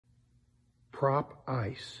prop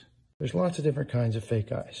ice. There's lots of different kinds of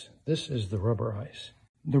fake ice. This is the rubber ice.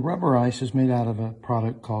 The rubber ice is made out of a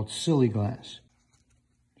product called Siliglass.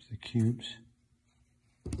 There's the cubes.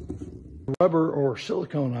 Rubber or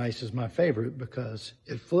silicone ice is my favorite because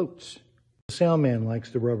it floats. The sound man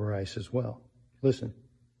likes the rubber ice as well. Listen,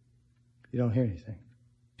 you don't hear anything.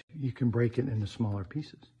 You can break it into smaller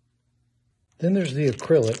pieces. Then there's the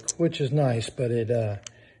acrylic, which is nice, but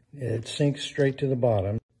it sinks straight to the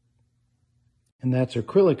bottom. And that's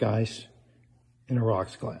acrylic ice in a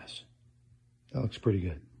rocks glass. That looks pretty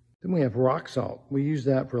good. Then we have rock salt. We use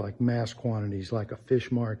that for like mass quantities, like a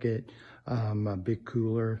fish market, a big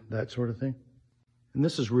cooler, that sort of thing. And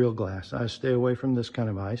this is real glass. I stay away from this kind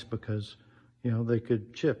of ice because, you know, they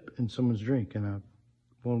could chip in someone's drink and I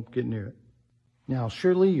won't get near it. Now,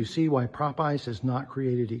 surely you see why prop ice is not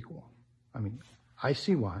created equal. I mean, I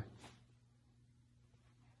see why.